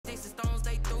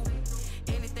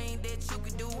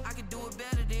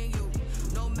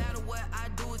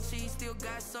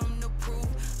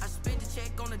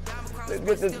Let's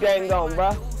get this game going,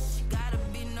 bro.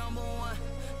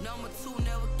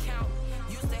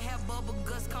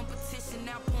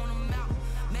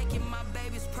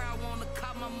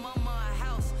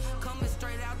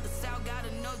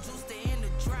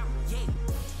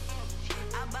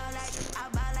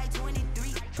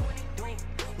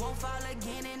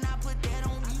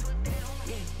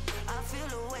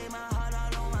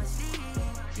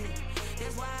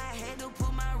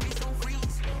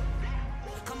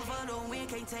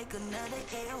 Take another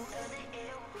L.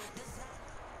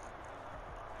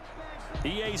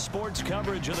 EA Sports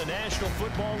coverage of the National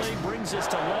Football League brings us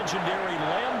to legendary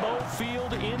Lambeau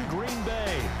Field in Green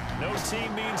Bay. No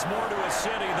team means more to a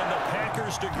city than the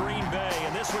Packers to Green Bay,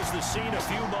 and this was the scene a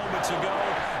few moments ago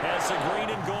as the green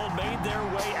and gold made their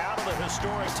way out of the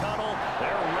historic tunnel.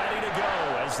 They're ready to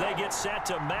go as they get set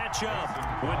to match up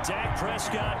with Dak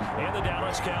Prescott and the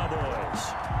Dallas Cowboys.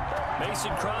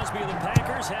 Mason Crosby of the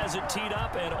Packers has it teed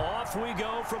up, and off we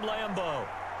go from Lambeau.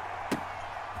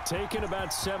 Taken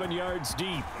about 7 yards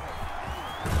deep.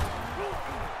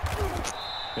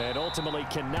 And ultimately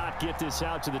cannot get this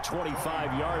out to the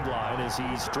 25-yard line as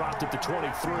he's dropped at the 23.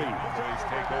 Cowboys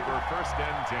take over 1st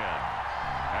and 10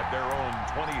 at their own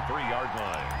 23-yard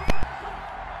line.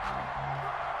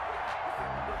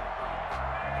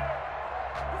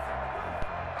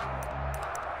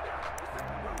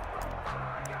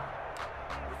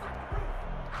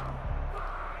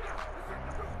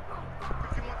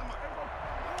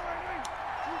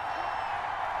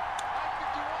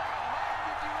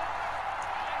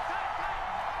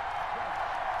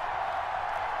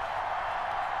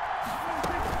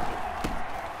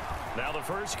 Now the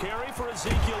first carry for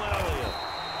Ezekiel Elliott.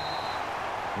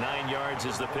 9 yards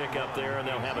is the pickup there, and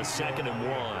they'll have a 2nd and 1.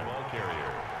 Ball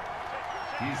carrier.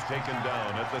 He's taken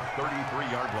down at the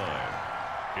 33-yard line.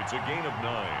 It's a gain of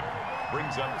 9.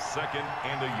 Brings up 2nd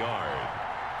and a yard.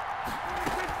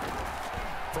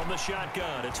 From the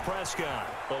shotgun, it's Prescott,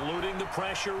 eluding the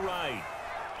pressure right.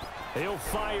 He'll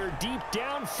fire deep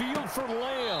downfield for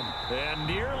Lamb. And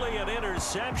nearly an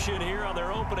interception here on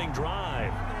their opening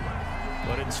drive.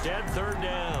 But instead, 3rd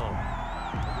down.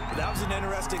 That was an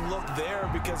interesting look there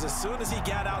because as soon as he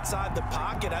got outside the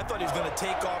pocket, I thought he was going to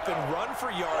take off and run for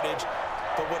yardage.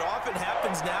 But what often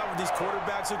happens now with these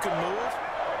quarterbacks who can move,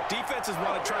 defenses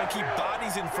want to try and keep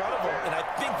bodies in front of them. And I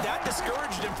think that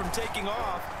discouraged him from taking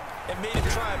off and made him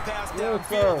try and pass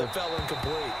downfield that fell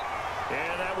incomplete.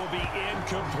 And that will be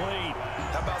incomplete.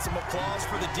 How about some applause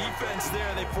for the defense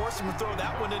there? They forced him to throw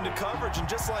that one into coverage, and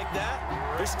just like that,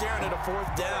 they're staring at a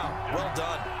 4th down. Well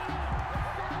done.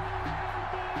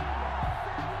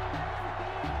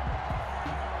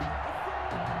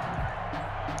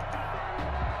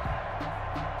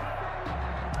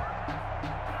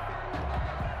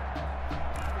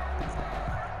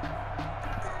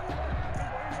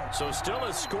 So still a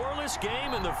scoreless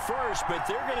game in the first, but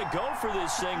they're going to go for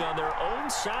this thing on their own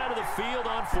side of the field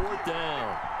on 4th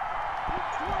down.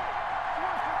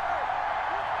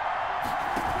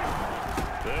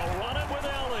 They'll run it with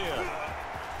Elliott.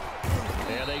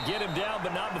 And they get him down,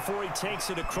 but not before he takes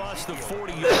it across the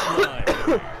 40-yard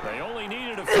line. They only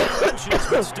needed a few inches,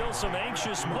 but still some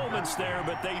anxious moments there,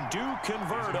 but they do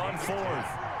convert on 4th.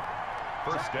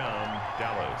 1st down,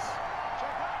 Dallas.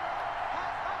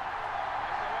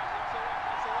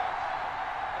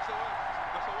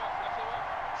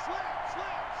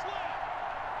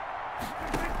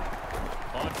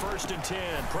 On 1st and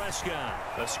 10, Prescott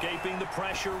escaping the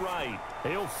pressure right.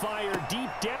 He'll fire deep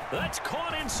down. That's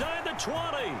caught inside the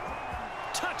 20.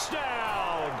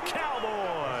 Touchdown,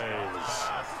 Cowboys.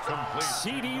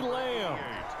 CeeDee Lamb,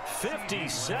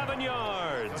 57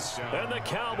 yards. And the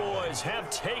Cowboys have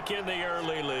taken the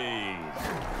early lead.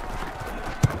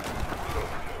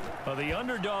 The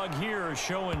underdog here is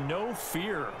showing no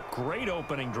fear. Great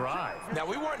opening drive. Now,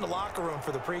 we weren't in the locker room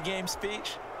for the pregame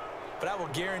speech, but I will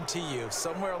guarantee you,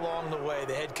 somewhere along the way,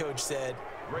 the head coach said,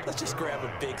 let's just grab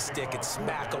a big stick and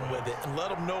smack them with it and let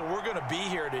them know we're going to be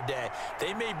here today.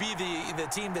 They may be the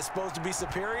team that's supposed to be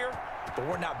superior, but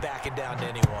we're not backing down to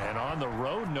anyone. And on the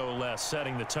road, no less,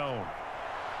 setting the tone.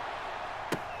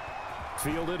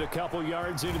 Fielded a couple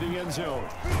yards into the end zone.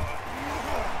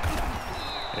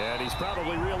 And he's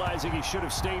probably realizing he should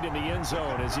have stayed in the end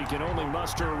zone as he can only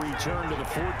muster a return to the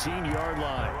 14-yard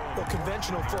line. Well,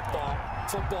 conventional football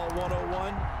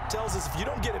 101, tells us if you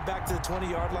don't get it back to the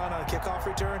 20-yard line on a kickoff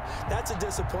return, that's a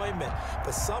disappointment.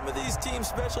 But some of these teams,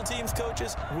 special teams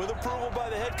coaches, with approval by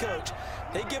the head coach,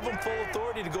 they give them full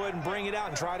authority to go ahead and bring it out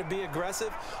and try to be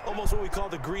aggressive. Almost what we call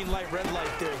the green light, red light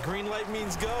theory. Green light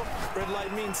means go, red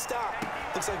light means stop.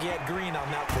 Looks like he had green on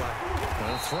that play.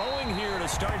 Throwing here to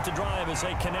start the drive as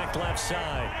they connect left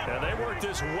side. And they work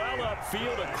this well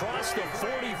upfield across the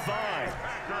 45.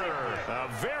 A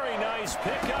very nice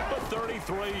pickup of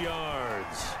 33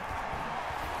 yards.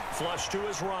 Flush to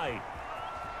his right.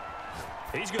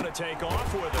 He's going to take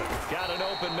off with it. Got an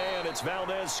open man. It's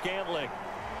Valdez-Scantling.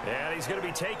 And he's going to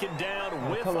be taken down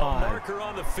with a marker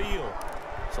on the field.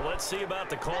 So let's see about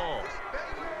the call.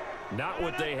 Not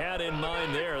what they had in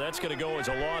mind there. That's going to go as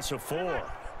a loss of 4.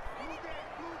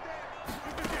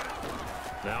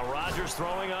 Now Rodgers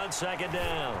throwing on second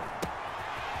down.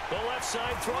 The left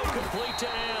side throw complete to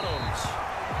Adams.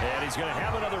 And he's going to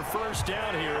have another first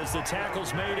down here as the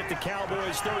tackle's made at the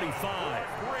Cowboys 35.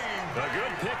 A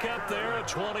good pickup there at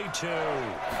 22.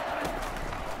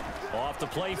 Off the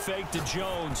play fake to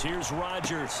Jones. Here's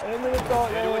Rodgers. Into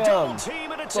a double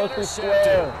team, and it's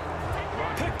intercepted.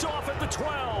 Picked off at the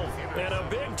 12. And a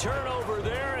big turnover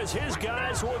there as his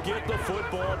guys will get the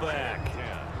football back.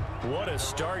 What a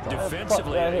start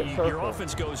defensively. Your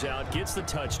offense goes out, gets the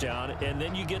touchdown, and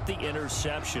then you get the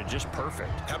interception. Just perfect.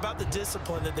 How about the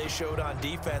discipline that they showed on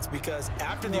defense? Because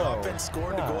after the offense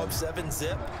scored to go up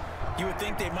 7-zip, you would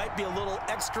think they might be a little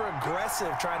extra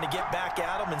aggressive trying to get back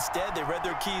at them. Instead, they read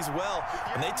their keys well.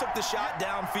 When they took the shot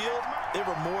downfield, they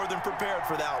were more than prepared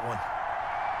for that one.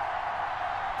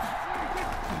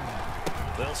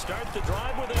 They'll start the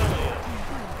drive with Elliott.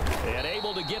 And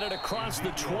able to get it across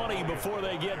the 20 before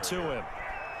they get to him.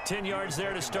 10 yards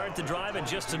there to start the drive, and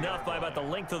just enough by about the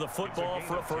length of the football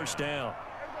for a first down.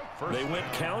 They went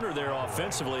counter there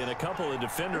offensively, and a couple of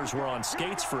defenders were on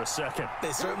skates for a second.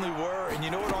 They certainly were, and you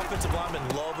know what offensive linemen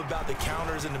love about the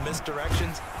counters and the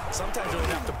misdirections? Sometimes you don't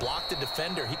have to block the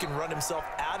defender. He can run himself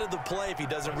out of the play if he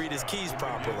doesn't read his keys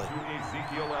properly.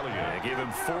 They give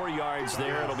him 4 yards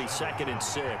there. It'll be 2nd and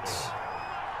 6.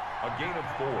 A gain of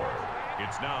 4.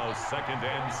 It's now 2nd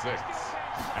and 6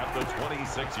 at the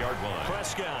 26-yard line.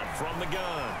 Prescott from the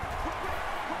gun.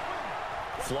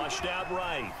 Flushed out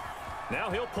right. Now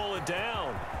he'll pull it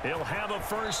down. He'll have a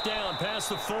first down past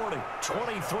the 40.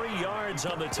 23 yards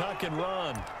on the tuck and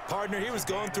run. Partner, he was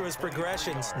going through his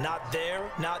progressions. Not there,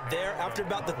 not there. After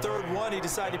about the 3rd one, he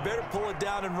decided he better pull it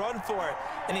down and run for it.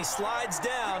 And he slides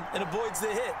down and avoids the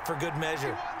hit for good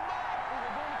measure.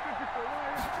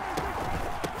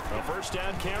 A first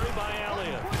down carry by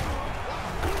Elliott.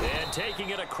 And taking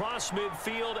it across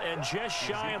midfield and just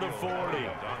shy of the 40.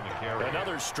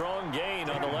 Another strong gain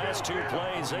on the last 2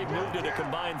 plays. They've moved it a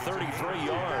combined 33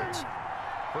 yards.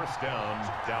 First down,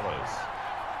 Dallas.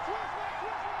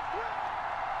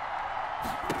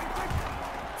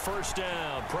 First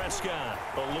down, Prescott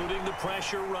eluding the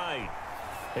pressure right.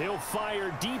 He'll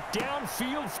fire deep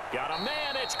downfield. Got a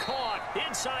man, it's caught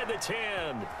inside the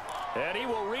 10. And he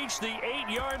will reach the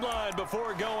 8-yard line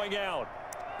before going out.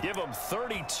 Give him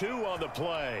 32 on the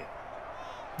play.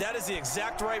 That is the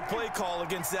exact right play call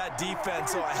against that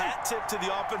defense. So a hat tip to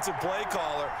the offensive play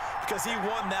caller because he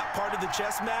won that part of the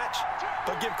chess match.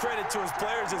 But give credit to his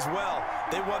players as well.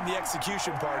 They won the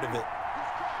execution part of it.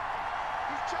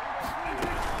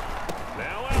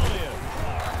 Now Elliott.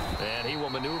 And he will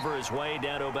maneuver his way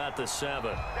down to about the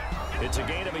 7. It's a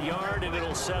gain of a yard, and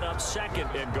it'll set up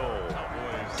 2nd and goal.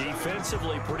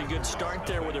 Defensively, pretty good start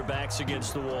there with their backs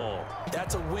against the wall.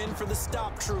 That's a win for the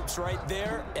stop troops right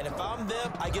there. And if I'm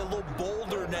them, I get a little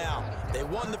bolder now. They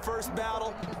won the first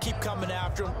battle. Keep coming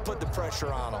after them. Put the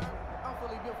pressure on them. I'm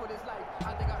fully built for this life.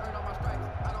 I think I earned all my stripes.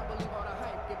 I don't believe all the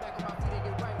hype. Get back on my feet and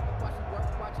get right. Watch him work,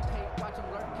 watch him hate, watch him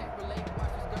learn. Can't relate.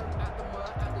 Watch his skirt out the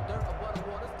mud, out the dirt, above the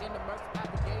waters, in the murks,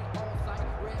 out the gate, on site.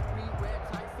 Red, green, red,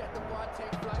 tight. Set the bar,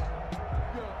 take flight.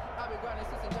 Yeah, I've been grinding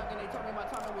since a young, and they told me my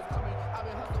timing was coming. I've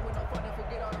been hustling with no fun and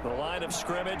forget all the line of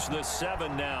scrimmage, the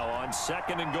 7 now on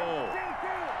 2nd and goal.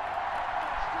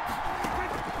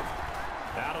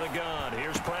 Out of the gun,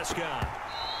 here's Prescott.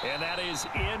 And that is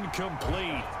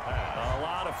incomplete. A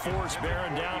lot of force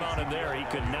bearing down on him there. He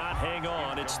could not hang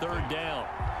on. It's 3rd down.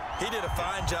 He did a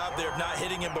fine job there of not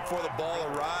hitting him before the ball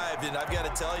arrived. And I've got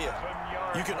to tell you,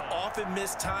 you can often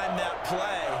mistime that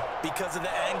play because of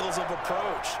the angles of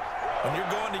approach. When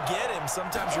you're going to get him,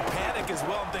 sometimes you panic as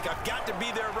well and think, I've got to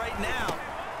be there right now.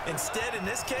 Instead, in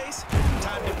this case,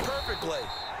 timed it perfectly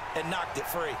and knocked it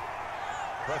free.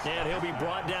 And he'll be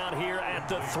brought down here at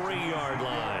the 3-yard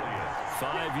line.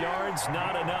 5 yards,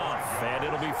 not enough. And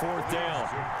it'll be 4th down.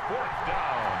 4th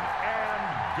down and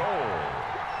goal.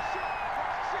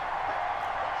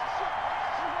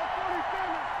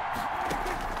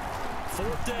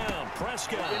 Fourth down,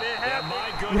 Prescott. And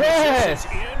my goodness, this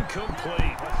is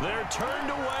incomplete. They're turned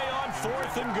away on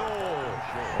 4th and goal.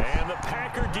 And the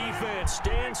Packer defense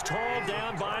stands tall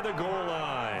down by the goal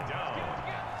line.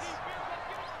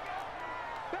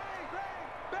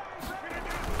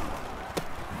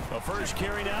 first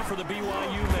carry now for the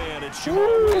BYU man. It's Jamal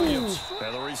Williams.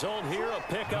 And the result here, a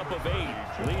pickup of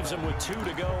 8. Leaves him with 2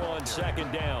 to go on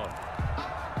second down.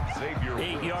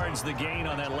 8 yards the gain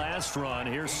on that last run.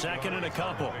 Here's second and a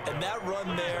couple. And that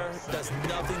run there does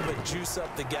nothing but juice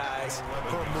up the guys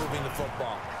who are moving the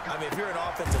football. I mean, if you're an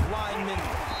offensive lineman,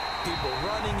 people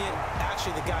running it,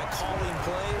 actually the guy calling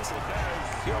plays,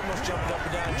 you're almost jumping up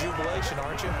and down in jubilation,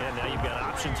 aren't you? And now you've got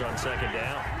options on second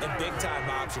down. And big-time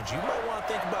options. You might want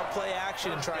to think about play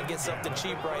action and try and get something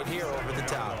cheap right here over the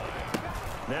top.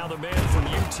 Now the man from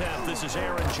UTEP, this is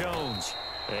Aaron Jones.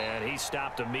 And he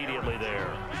stopped immediately there.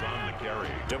 On the carry.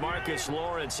 DeMarcus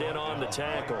Lawrence in on the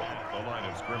tackle. The line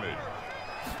of scrimmage.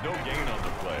 No gain on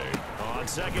the play. On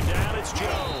second down, it's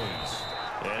Jones.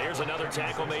 And here's another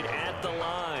tackle made at the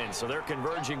line. So they're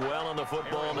converging well on the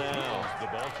football now. The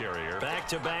ball carrier.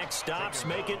 Back-to-back stops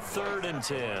make it 3rd and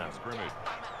 10. Scrimmage.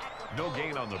 No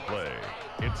gain on the play.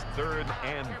 It's 3rd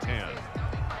and 10.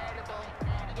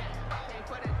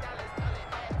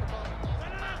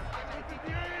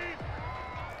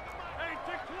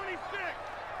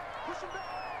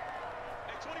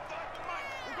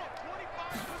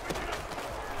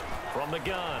 From the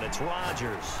gun, it's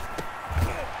Rodgers.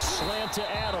 Slant to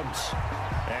Adams.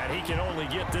 And he can only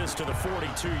get this to the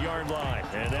 42-yard line.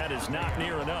 And that is not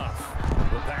near enough.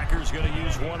 The Packers going to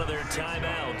use one of their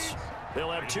timeouts.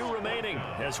 They'll have 2 remaining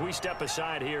as we step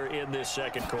aside here in this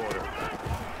second quarter.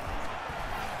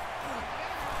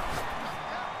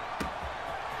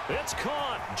 It's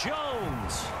caught.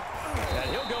 Jones. And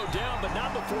he'll go down, but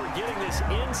not before getting this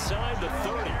inside the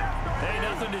 30. Hey,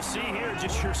 nothing to see here.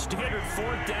 Just your standard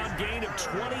 4th down gain of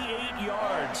 28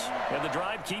 yards. And the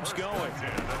drive keeps going.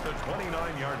 At the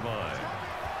 29-yard line.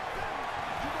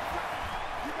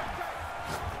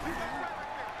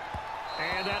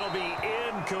 And that'll be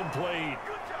incomplete.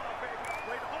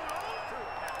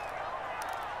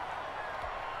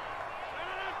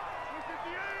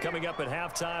 Coming up at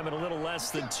halftime in a little less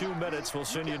than 2 minutes, we'll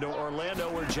send you to Orlando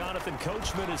where Jonathan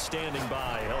Coachman is standing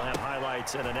by. He'll have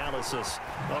highlights and analysis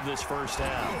of this first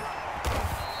half.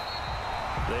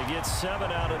 They get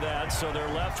 7 out of that, so they're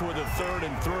left with a 3rd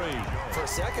and 3. For a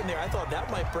second there, I thought that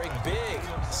might break big.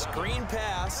 Screen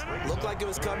pass. Looked like it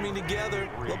was coming together.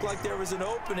 Looked like there was an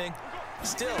opening.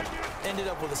 Still, ended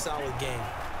up with a solid game.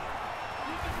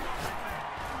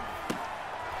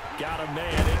 Got a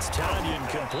man. It's Tanyan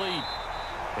complete.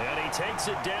 And he takes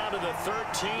it down to the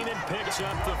 13 and picks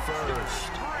up the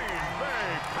first.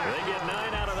 They get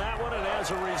 9 out of that one, and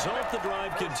as a result, the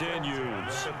drive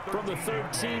continues. From the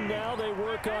 13 now, they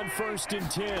work on 1st and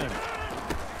 10.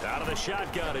 Out of the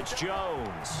shotgun, it's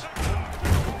Jones.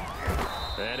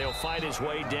 And he'll fight his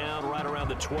way down right around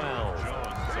the 12.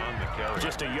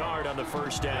 Just a yard on the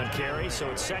first down carry,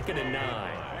 so it's 2nd and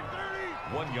 9.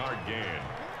 1 yard gain.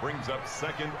 Brings up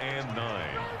 2nd and 9.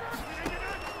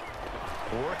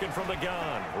 Working from the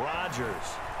gun,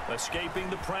 Rodgers escaping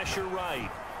the pressure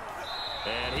right.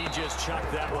 And he just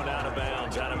chucked that one out of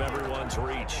bounds, out of everyone's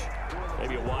reach.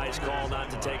 Maybe a wise call not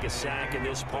to take a sack in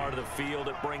this part of the field.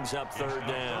 It brings up 3rd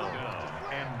down.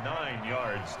 And 9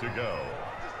 yards to go.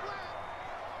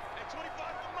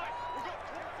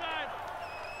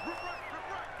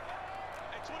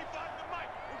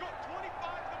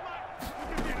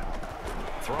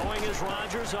 Throwing is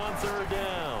Rodgers on 3rd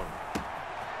down.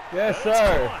 Yes, sir.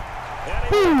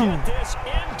 And he'll get this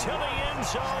into the end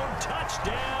zone.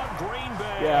 Touchdown, Green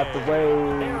Bay. Get out the way.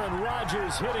 Aaron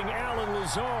Rodgers hitting Alan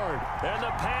Lazard. And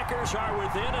the Packers are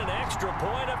within an extra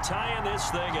point of tying this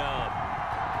thing up.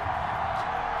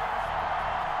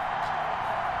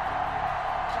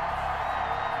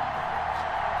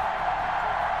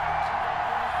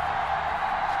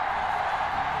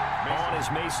 On is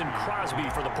Mason Crosby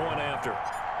for the point after.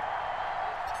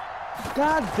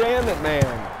 God damn it,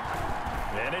 man.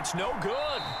 And it's no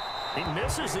good. He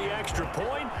misses the extra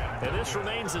point, and this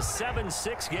remains a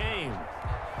 7-6 game.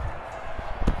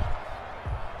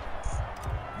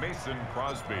 Mason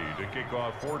Crosby to kick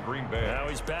off for Green Bay. Now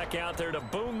he's back out there to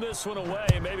boom this one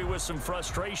away, maybe with some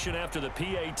frustration after the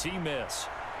PAT miss.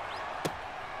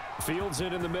 Fields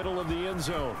it in the middle of the end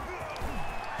zone.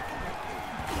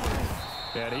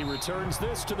 And he returns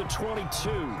this to the 22.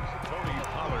 Tony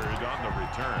Pollard on the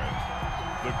return.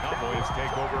 The Cowboys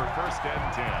take over 1st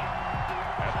and 10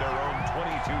 at their own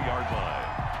 22-yard line.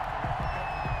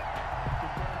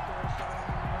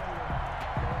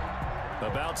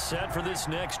 About set for this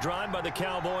next drive by the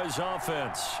Cowboys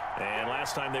offense. And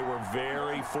last time they were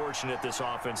very fortunate, this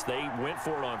offense. They went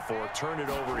for it on 4th, turned it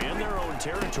over in their own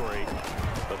territory,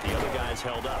 but the other guys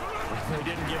held up. They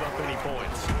didn't give up any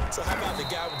points. So how about the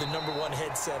guy with the #1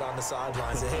 headset on the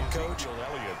sidelines, the head coach?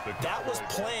 That was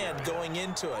planned going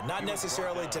into it, not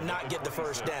necessarily to not get the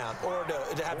first down or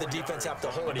to have the defense have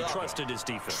to hold up. But he trusted his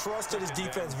defense. Trusted his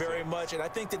defense very much, and I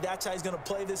think that's how he's going to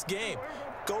play this game.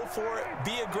 Go for it,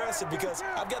 be aggressive, because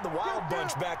I've got the wild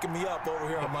bunch backing me up over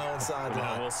here on my own sideline.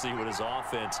 Now we'll see what his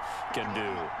offense can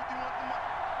do.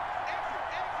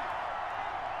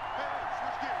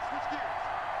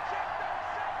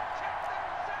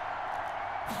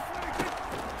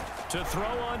 To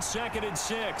throw on 2nd and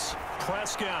 6,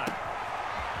 Prescott.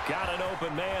 Got an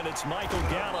open man. It's Michael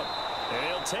Gallup. And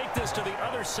he'll take this to the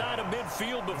other side of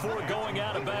midfield before going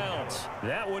out of bounds.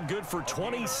 That one good for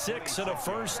 26 and a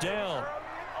first down.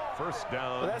 First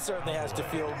down. Well, that certainly has to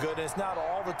feel good. It's not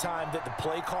all the time that the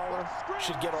play caller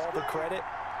should get all the credit.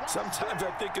 Sometimes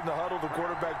I think in the huddle, the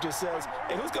quarterback just says,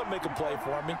 hey, who's going to make a play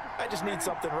for me? I just need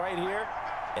something right here.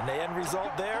 And the end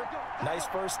result there, nice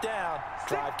first down.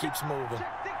 Drive keeps moving.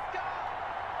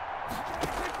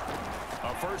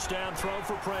 A first down throw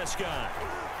for Prescott.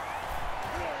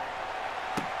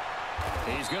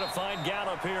 He's going to find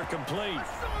Gallup here complete.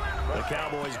 The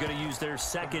Cowboys going to use their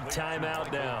 2nd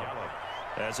timeout now,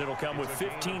 as it'll come with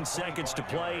 15 seconds to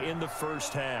play in the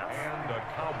first half. And a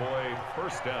Cowboy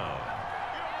first down.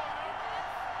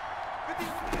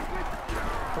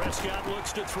 Prescott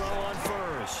looks to throw on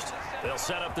 1st. They'll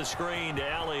set up the screen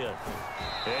to Elliott.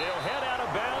 And he'll head out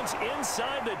of bounds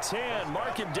inside the 10.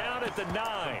 Mark him down at the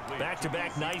 9.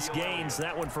 Back-to-back nice gains.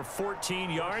 That one for 14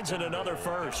 yards and another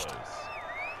first.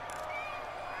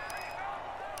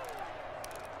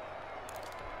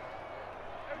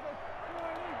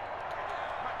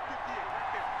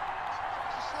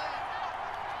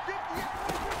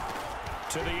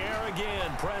 To the air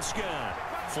again, Prescott.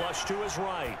 Flush to his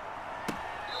right.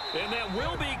 And that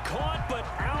will be caught, but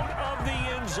out of the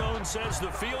end zone, says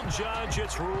the field judge.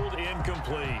 It's ruled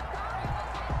incomplete.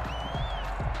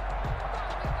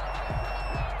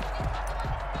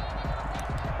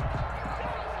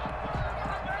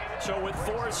 So with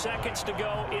 4 seconds to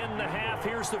go in the half,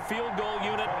 here's the field goal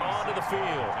unit onto the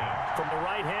field. From the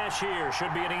right hash here,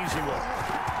 should be an easy one.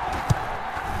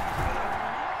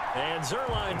 And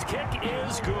Zerline's kick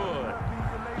is good.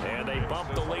 And they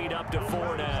bump the lead up to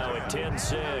 4 now at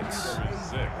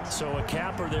 10-6. So a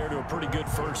capper there to a pretty good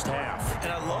first half.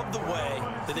 And I love the way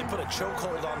that they put a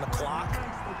chokehold on the clock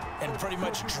and pretty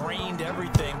much drained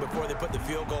everything before they put the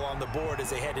field goal on the board as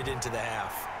they headed into the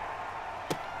half.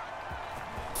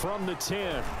 From the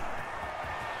 10.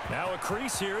 Now a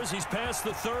crease here as he's past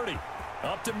the 30.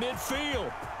 Up to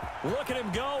midfield. Look at him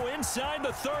go inside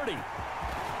the 30.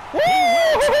 He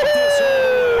will take this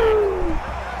over.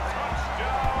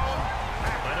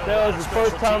 That was the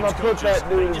first time I put that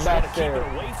dude back there.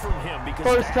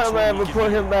 First time I ever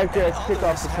put him back there to kick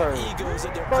off the turn.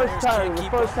 First time. The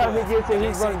first time he gets it,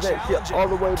 he runs that shit all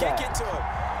the way back.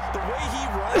 The way he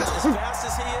runs as fast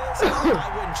as he is, I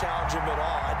wouldn't challenge him at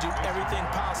all. I'd do everything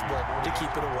possible to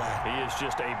keep it away. He is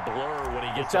just a blur when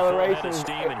he gets a full head of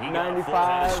steam, and he got a full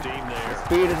head of steam there.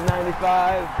 Speed is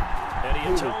 95. And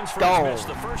he atones for his miss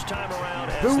the first time around,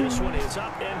 as this one is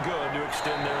up and good to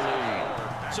extend their lead.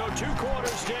 So 2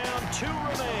 quarters down, 2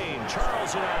 remain.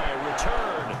 Charles and I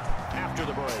return after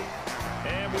the break.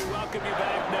 And we welcome you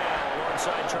back now.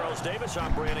 Alongside Charles Davis,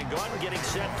 I'm Brandon Gunn, getting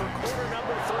set for quarter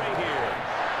number 3 here.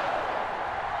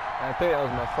 I think that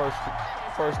was my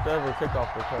first ever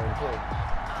kickoff return, too.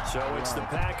 So it's the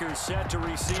Packers set to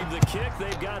receive the kick.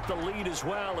 They've got the lead as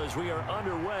well as we are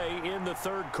underway in the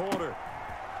 3rd quarter.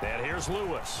 And here's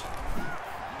Lewis.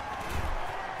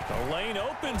 The lane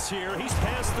opens here. He's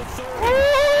past the 30.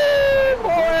 Woo,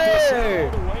 boy! All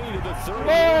the way to the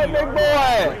 38-yard big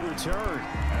boy! Great return.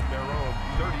 At their own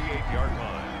 38-yard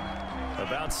line.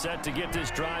 About set to get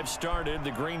this drive started.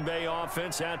 The Green Bay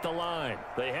offense at the line.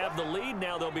 They have the lead.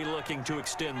 Now they'll be looking to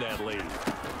extend that lead.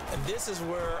 And this is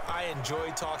where I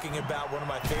enjoy talking about one of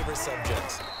my favorite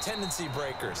subjects, tendency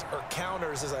breakers, or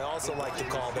counters as I also like to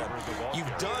call them.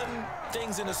 You've done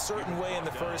things in a certain way in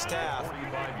the first half,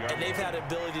 and they've had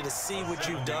ability to see what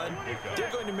you've done.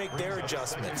 They're going to make their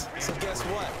adjustments. So guess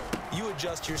what? You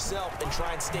adjust yourself and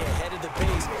try and stay ahead of the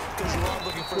pace because you're all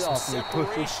looking for some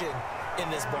separation in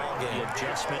this ball game. The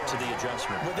adjustment to the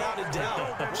adjustment. Without a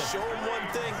doubt. Show them one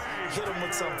thing, hit them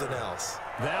with something else.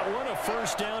 That one a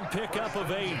first down pickup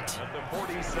of 8. At the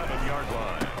 47-yard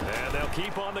line. And they'll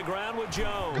keep on the ground with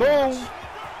Jones. Boom.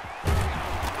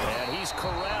 And he's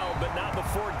corralled but not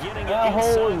before getting it that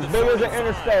hole inside is the big as 35.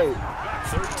 an interstate.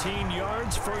 13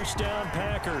 yards, first down,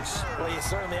 Packers. Well, you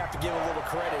certainly have to give a little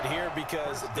credit here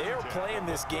because they're playing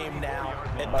this game now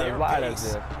at But their why pace.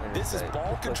 does it This is interstate? ball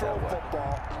Let's put it control that way.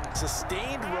 football,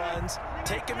 sustained runs,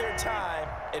 taking their time,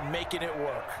 and making it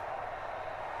work.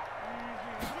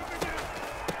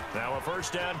 Now a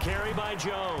first down carry by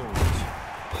Jones.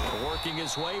 Working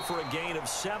his way for a gain of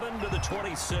 7 to the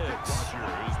 26.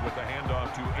 Rogers with the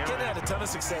handoff to Aaron. Getting had a ton of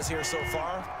success here so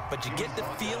far, but you get the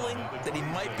feeling that he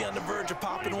might be on the verge of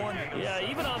popping one. Yeah,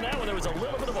 even on that one, there was a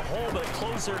little bit of a hole, but it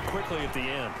closed there quickly at the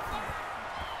end.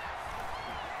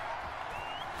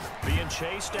 Being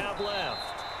chased out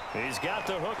left. He's got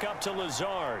the hook up to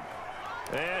Lazard.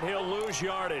 And he'll lose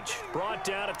yardage. Brought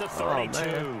down at the 32.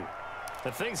 Oh,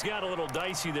 The things got a little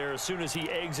dicey there as soon as he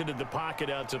exited the pocket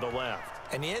out to the left.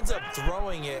 And he ends up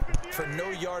throwing it for no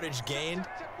yardage gained.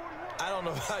 I don't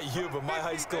know about you, but my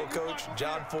high school coach,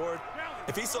 John Ford,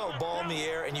 if he saw a ball in the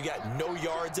air and you got no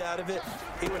yards out of it,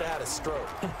 he would have had a stroke,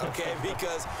 okay?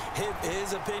 Because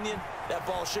his opinion, that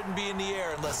ball shouldn't be in the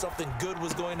air unless something good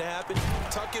was going to happen.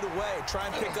 Tuck it away, try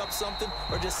and pick up something,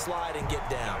 or just slide and get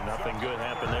down. Nothing good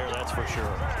happened there, that's for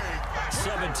sure.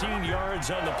 17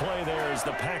 yards on the play there as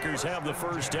the Packers have the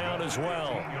first down as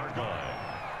well.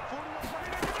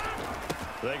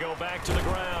 They go back to the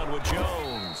ground with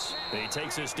Jones. He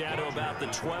takes us down to about the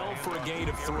 12 for a gain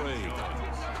of 3.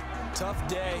 Tough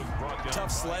day,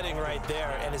 tough sledding right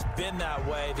there, and it's been that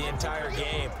way the entire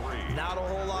game. Not a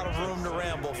whole lot of room to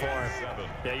ramble for him.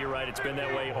 Yeah, you're right. It's been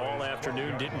that way all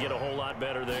afternoon. Didn't get a whole lot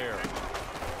better there.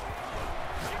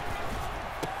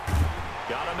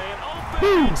 Got a man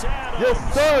open. It's Adams.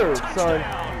 Yes, sir,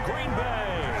 Touchdown, Green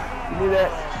Bay. Give me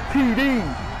that PD.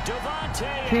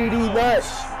 Devontae PD Adams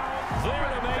nuts. there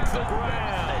to make the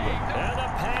grab. And the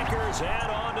Packers add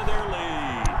on to their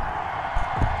lead.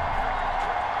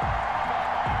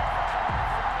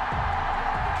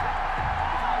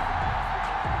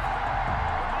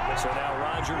 So now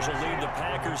Rodgers will lead the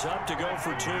Packers up to go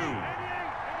for 2.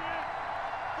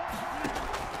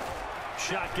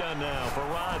 Shotgun now for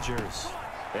Rodgers.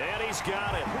 And he's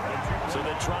got it. So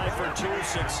the try for 2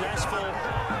 successful.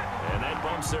 And that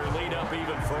bumps their lead up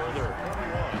even further.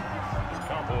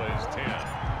 Cowboys 10.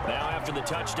 Now after the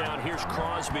touchdown, here's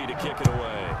Crosby to kick it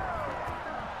away.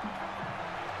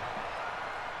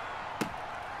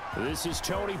 This is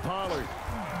Tony Pollard.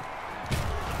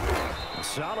 A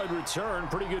solid return,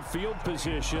 pretty good field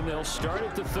position. They'll start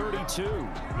at the 32.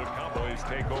 The Cowboys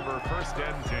take over first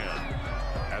and 10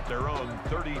 at their own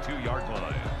 32-yard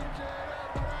line.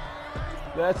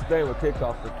 That's the thing with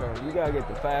kickoff return. You gotta get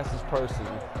the fastest person,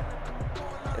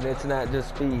 and it's not just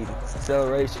speed, it's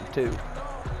acceleration too.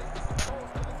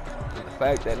 The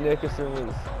fact that Nickerson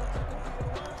was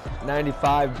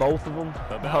 95, both of them,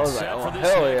 I About was like, set oh, for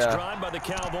this hell next yeah. drive by the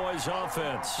Cowboys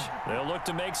offense. They'll look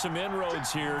to make some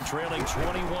inroads here, trailing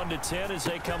 21-10 as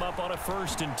they come up on a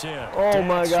 1st and 10. Oh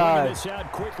my God. This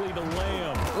out quickly to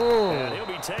Lamb. And he'll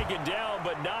be taken down,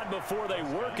 but not before they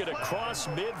work it across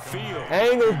midfield.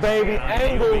 Angles, baby, The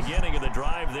angles. beginning of the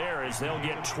drive there as they'll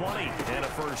get 20 and a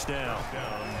first down.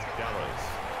 Dallas.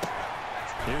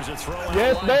 Here's a throw out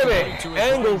Yes, wide baby. to his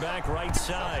Angles. running back right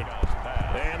side.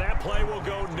 And that play will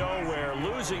go nowhere.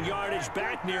 Losing yardage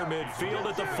back near midfield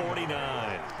at the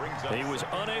 49. He was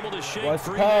unable to shake Watch the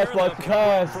free pass, there. watch They'll the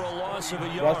convert pass. for a loss of a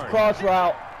Watch the yard. cross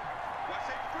route.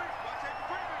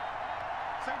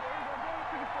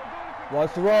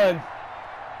 Watch the run.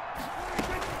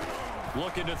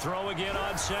 Looking to throw again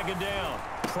on 2nd down.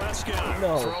 Prescott,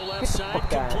 No. throw left Get the side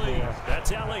fuck out of complete. here.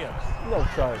 That's Elliott. No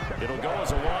charge. It'll go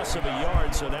as a loss of a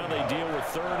yard, so now they deal with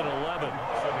 3rd and 11.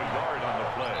 So a yard on the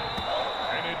play.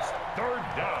 And it's 3rd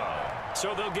down.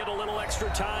 So they'll get a little extra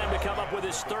time to come up with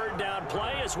his 3rd down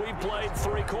play as we've played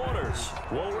 3 quarters.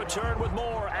 We'll return with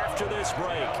more after this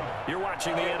break. You're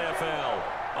watching the NFL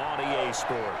on EA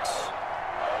Sports.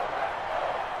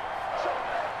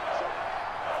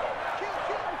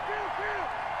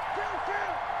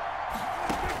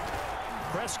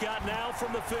 Prescott now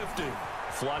from the 50.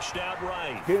 Flushed out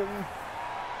right. Get him.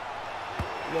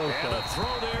 No And a charge.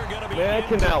 throw there going to be Man, I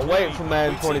cannot wait incomplete. for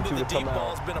Madden We've seen 22 that to the come deep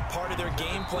ball's out. been a part of their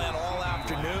game plan all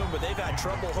afternoon, but they've had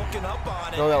trouble hooking up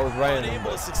on it. No, that was random, Unable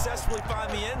to but- successfully find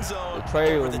the end zone. The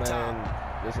trailer, over the top. man,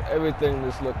 just everything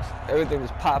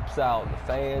just pops out. The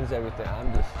fans, everything.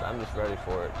 I'm just ready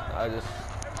for it.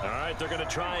 All right, they're going to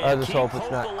try I and just keep hope it's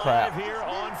not alive crap. here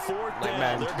on 4th Like down.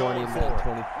 Madden They're 20, going for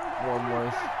Madden it. 21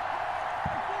 was.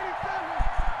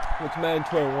 Which Madden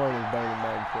 21 is better than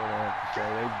Madden 20, I have to say.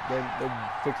 They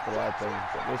fixed a lot of things,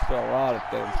 but there's still a lot of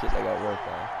things shit they got to work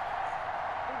on.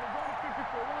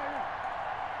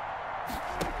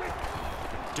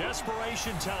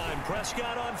 Desperation time.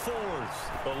 Prescott on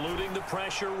 4th. Eluding the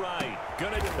pressure right.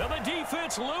 The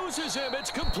defense loses him.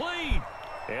 It's complete.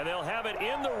 And they'll have it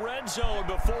in the red zone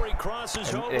before he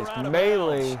crosses over out of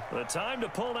bounds. The time to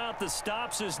pull out the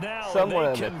stops is now. Someone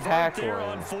and they in the convert pack there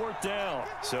line. on 4th down.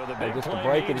 So the big just to play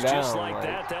break it means down, just like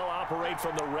that, they'll operate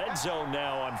from the red zone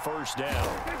now on 1st down.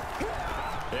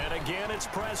 And again, it's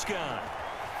Prescott.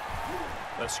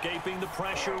 Escaping the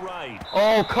pressure right.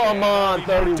 Oh, come on,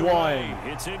 31.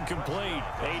 It's incomplete.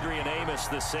 Adrian Amos,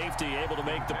 the safety, able to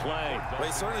make the play. Well,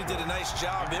 he certainly did a nice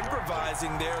job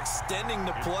improvising there, extending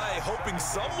the play, hoping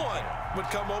someone would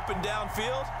come open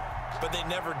downfield, but they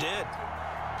never did.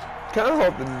 Kind of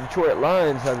hope the Detroit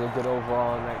Lions have a good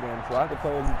overall in that game, so I could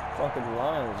play the fucking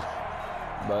Lions.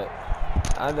 But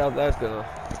I doubt that's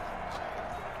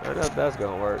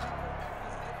gonna work.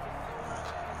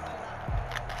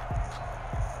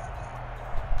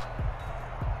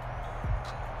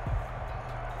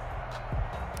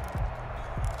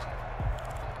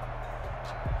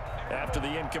 After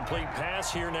the incomplete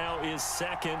pass, here now is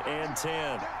 2nd and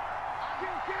 10.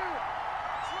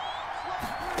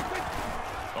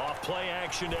 Off play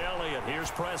action to Elliott.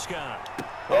 Here's Prescott.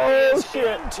 Oh,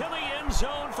 shit. Into the end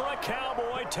zone for a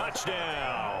Cowboy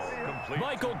touchdown.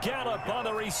 Michael Gallup on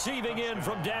the receiving end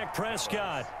from Dak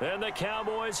Prescott. And the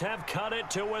Cowboys have cut it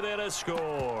to within a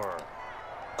score.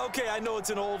 Okay, I know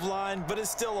it's an old line, but it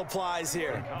still applies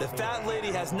here. The fat lady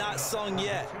has not sung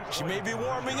yet. She may be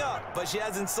warming up, but she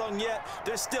hasn't sung yet.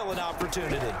 There's still an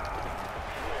opportunity.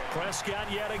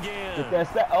 Prescott yet again.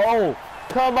 Oh,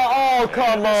 come on. Oh,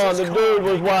 come on. The dude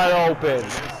was wide open.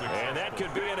 And that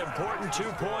could be an important 2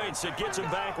 points. It gets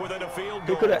him back within a field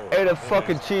goal. He could have ate a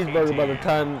fucking cheeseburger by the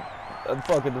time the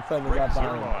fucking defender got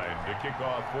behind him. Zerline to kick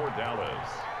off for Dallas.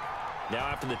 Now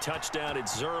after the touchdown,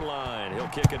 it's Zerline. He'll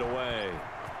kick it away.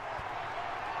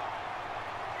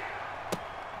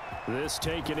 This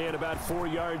taken in about 4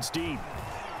 yards deep.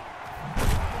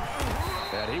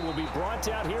 And he will be brought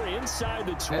down here inside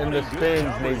the 20. And the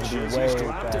spins need to be way He's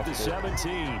dropped at the faster.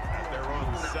 17. At their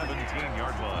own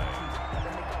 17-yard line.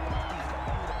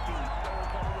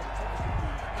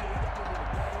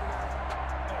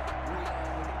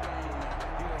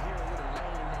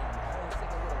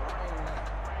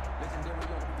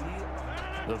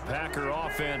 The Packer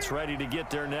offense ready to get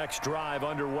their next drive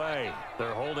underway.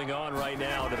 They're holding on right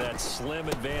now to that slim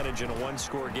advantage in a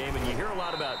one-score game. And you hear a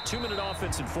lot about 2-minute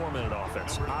offense and 4-minute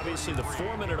offense. Obviously, the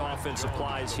 4-minute offense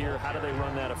applies here. How do they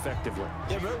run that effectively?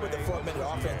 Yeah, really what the 4-minute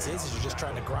offense is you're just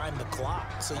trying to grind the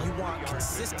clock. So you want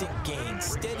consistent gains,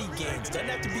 steady gains. Doesn't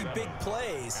have to be big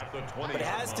plays, but it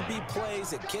has to be plays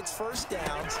that gets first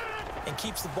downs and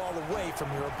keeps the ball away from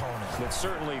your opponent. But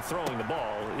certainly throwing the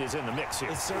ball is in the mix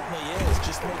here. It certainly is.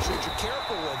 Just make sure that you're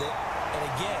careful with it. And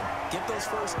again, get those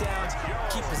first downs,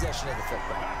 keep possession of the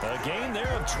football. A gain there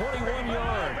of 21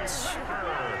 yards.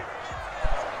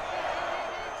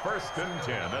 1st and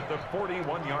 10 at the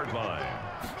 41-yard line.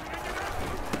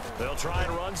 They'll try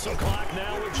and run some clock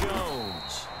now with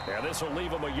Jones. Yeah, this will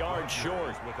leave him a yard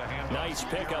short. Nice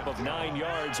pickup of 9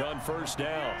 yards on 1st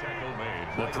down.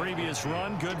 The previous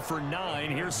run, good for 9.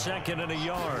 Here's 2nd and a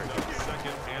yard.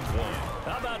 2nd and 1.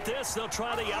 How about this? They'll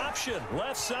try the option,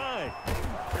 left side.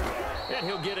 And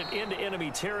he'll get it into enemy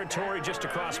territory just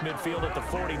across midfield at the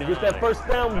 49. Get that first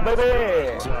down,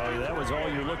 baby. So that was all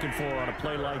you're looking for on a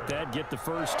play like that. Get the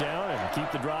first down and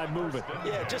keep the drive moving.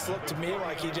 Yeah, it just looked to me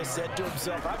like he just said to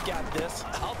himself, I've got this.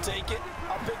 I'll take it.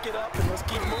 I'll pick it up, and let's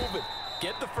keep moving.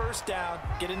 Get the first down,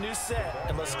 get a new set,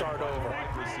 and let's start over.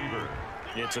 Receiver.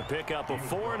 It's a pickup of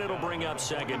 4, and it'll bring up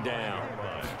 2nd down.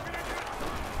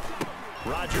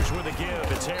 Rodgers with a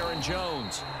give. It's Aaron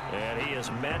Jones. And he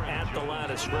is met at the line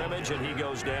of scrimmage, and he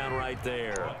goes down right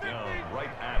there.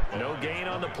 No gain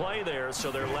on the play there,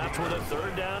 so they're left with a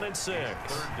 3rd down and 6.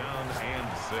 3rd down and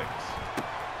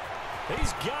 6.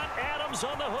 He's got Adams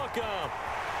on the hookup.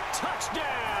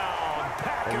 Touchdown,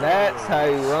 Packers. And that's how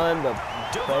you run the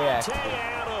play Devontae action.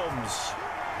 Adams.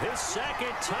 His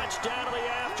 2nd touchdown of the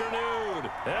afternoon.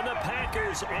 And the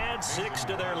Packers add 6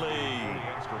 to their lead.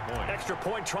 Extra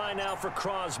point try now for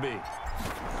Crosby.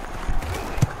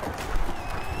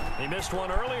 He missed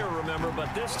one earlier, remember,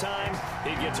 but this time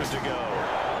he gets it to go.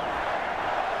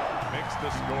 Makes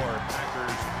the score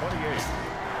Packers 28,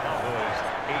 Cowboys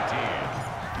 18.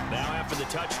 Now after the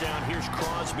touchdown, here's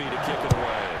Crosby to kick it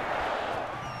away.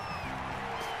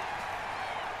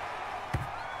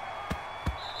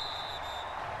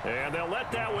 And they'll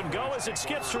let that one go as it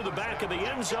skips through the back of the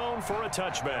end zone for a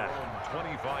touchback.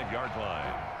 25-yard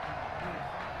line.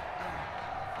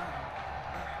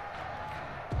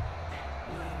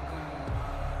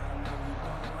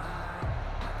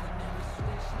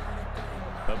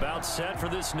 About set for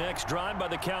this next drive by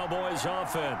the Cowboys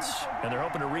offense. And they're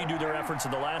hoping to redo their efforts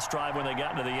in the last drive when they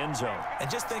got into the end zone. And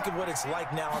just think of what it's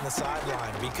like now on the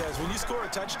sideline, because when you score a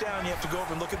touchdown, you have to go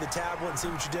over and look at the tablet and see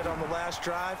what you did on the last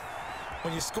drive.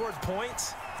 When you scored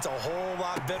points, it's a whole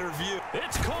lot better view.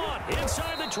 It's caught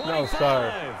inside the 25. No,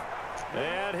 sorry.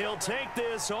 And he'll take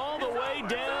this all the way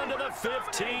down to the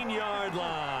 15-yard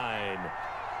line.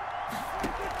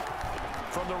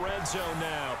 From the red zone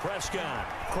now, Prescott.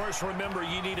 Of course, remember,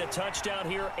 you need a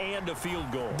touchdown here and a field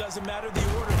goal. Doesn't matter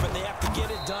the order, but they have to get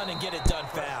it done and get it done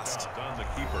fast. On the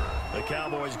keeper. The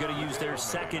Cowboys going to use their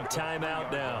second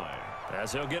timeout now,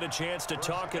 as they'll get a chance to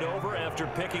talk it over after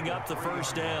picking up the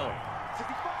first down.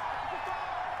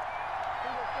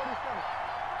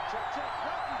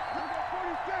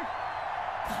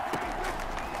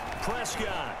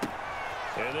 Prescott.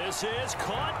 And this is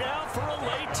caught now for a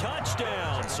late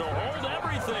touchdown. So hold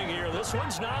everything here. This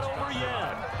one's not over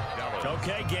yet.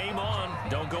 Okay, game on.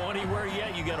 Don't go anywhere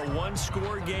yet. You got a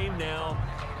one-score game now.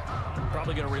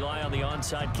 Probably going to rely on the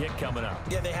onside kick coming up.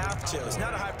 Yeah, they have to. It's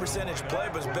not a high percentage play,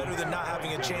 but it's better than not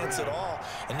having a chance at all.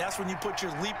 And that's when you put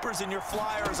your leapers and your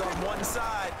flyers on one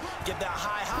side, get that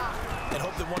high hop, and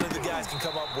hope that one of the guys can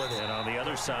come up with it. And on the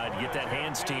other side, get that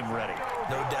hands team ready.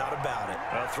 No doubt about it.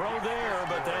 A throw there,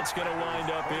 but that's going to wind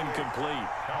up incomplete.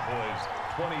 Cowboys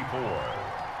 24.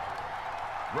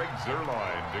 Greg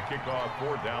Zuerlein to kick off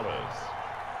for Dallas.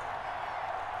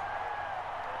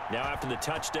 Now after the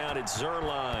touchdown, it's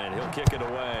Zuerlein. He'll kick it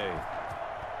away.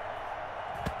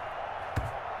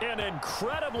 An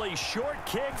incredibly short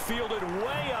kick fielded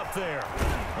way up there.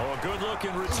 Oh, a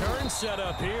good-looking return set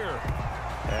up here.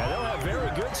 And they'll have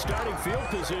very good starting field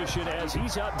position as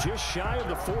he's up just shy of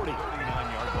the 40.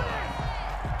 39-yard line.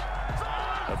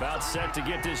 About set to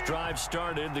get this drive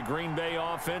started. The Green Bay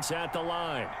offense at the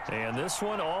line. And this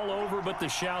one all over but the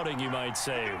shouting, you might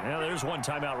say. Now, there's one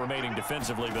timeout remaining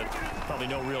defensively, but probably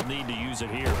no real need to use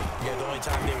it here. Yeah, the only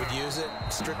time they would use it,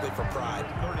 strictly for pride.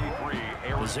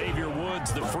 33. Xavier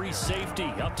Woods, the free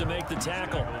safety, up to make the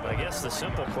tackle. I guess the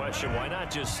simple question, why not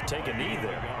just take a knee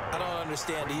there? I don't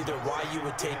understand either why you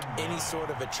would take any sort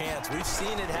of a chance. We've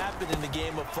seen it happen in the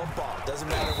game of football. Doesn't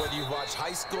matter whether you watch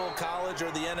high school, college,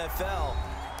 or the NFL.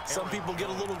 Some people get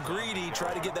a little greedy,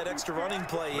 try to get that extra running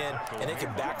play in, and it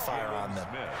can backfire on them.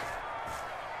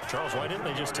 Charles, why didn't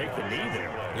they just take the knee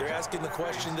there? You're asking the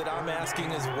question that I'm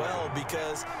asking as well,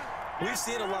 because we've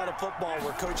seen a lot of football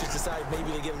where coaches decide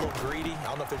maybe they get a little greedy.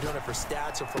 I don't know if they're doing it for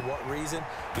stats or for what reason.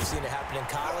 We've seen it happen in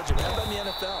college and in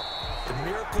the NFL. The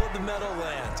miracle of the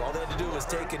Meadowlands. All they had to do was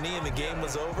take a knee and the game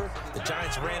was over. The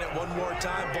Giants ran it one more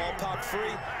time, ball popped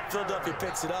free. Philadelphia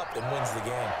picks it up and wins the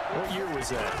game. What year was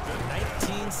that?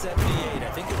 1978.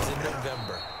 I think it was in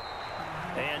November.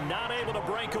 And not able to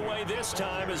break away this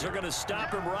time as they're going to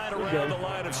stop him right around the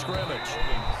line of scrimmage.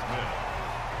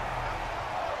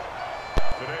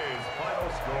 Today's final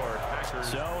score, Packers.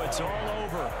 So it's all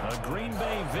over. A Green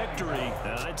Bay victory.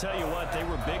 And I tell you what, they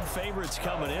were big favorites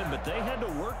coming in, but they had to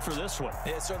work for this one.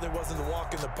 Yeah, it certainly wasn't the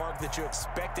walk in the park that you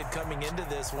expected coming into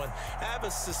this one. I have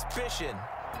a suspicion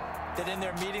that in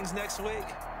their meetings next week,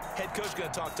 head coach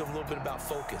going to talk to them a little bit about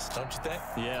focus, don't you think?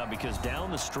 Yeah, because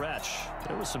down the stretch,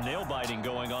 there was some nail-biting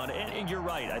going on. And you're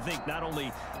right. I think not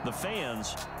only the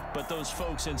fans, but those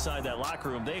folks inside that locker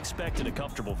room, they expected a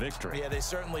comfortable victory. Yeah, they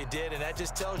certainly did, and that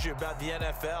just tells you about the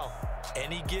NFL.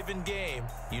 Any given game,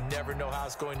 you never know how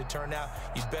it's going to turn out.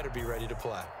 You better be ready to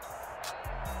play.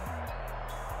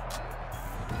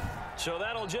 So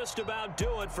that'll just about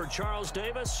do it for Charles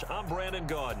Davis. I'm Brandon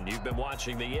Gaudin. You've been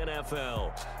watching the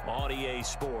NFL on EA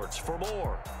Sports. For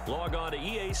more, log on to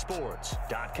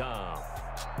easports.com.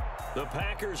 The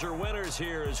Packers are winners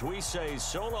here as we say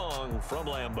so long from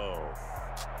Lambeau.